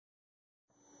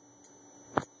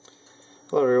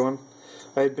Hello everyone.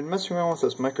 I had been messing around with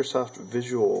this Microsoft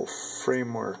Visual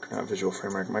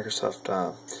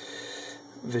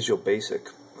Visual Basic,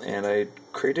 and I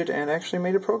created and actually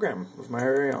made a program of my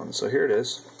very own. So here it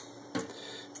is.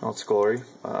 All its glory.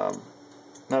 Not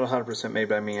 100% made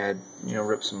by me. I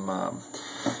ripped some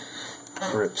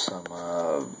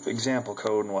example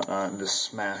code and whatnot, and just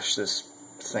smashed this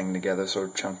thing together. Sort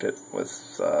of chunked it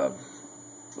with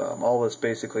all this.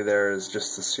 Basically, there is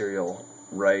just the serial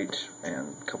write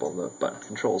and a couple of the button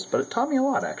controls, but it taught me a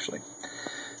lot actually.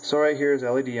 So right here is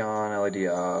LED on, LED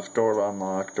off, door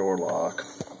unlock, door lock,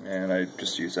 and I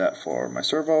just use that for my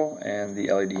servo and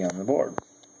the LED on the board.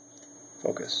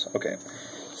 Focus. Okay,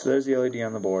 so there's the LED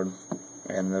on the board,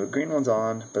 and the green one's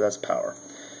on, but that's power.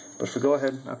 But if we go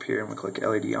ahead up here and we click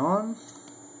LED on,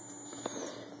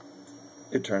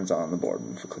 it turns on the board.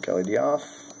 And if we click LED off,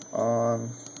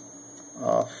 on,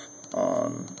 off,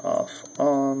 on, off,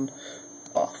 on,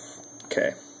 off.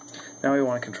 Okay. Now we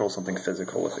want to control something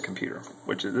physical with the computer,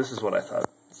 this is what I thought.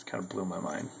 This kind of blew my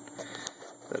mind,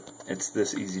 that it's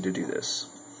this easy to do this.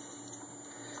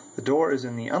 The door is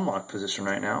in the unlock position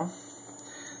right now,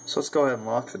 so let's go ahead and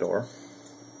lock the door.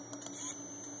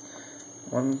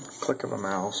 One click of a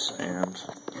mouse and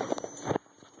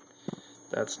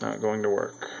that's not going to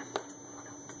work.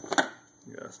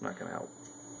 Yeah, that's not going to help.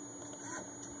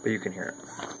 But you can hear it.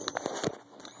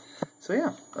 So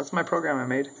yeah, that's my program I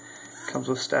made. Comes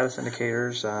with status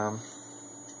indicators. Can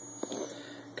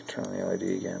turn on the LED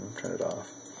again, turn it off.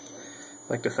 I'd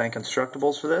like to thank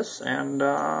Instructables for this, and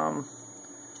yeah,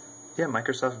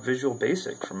 Microsoft Visual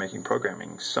Basic for making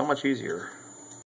programming so much easier.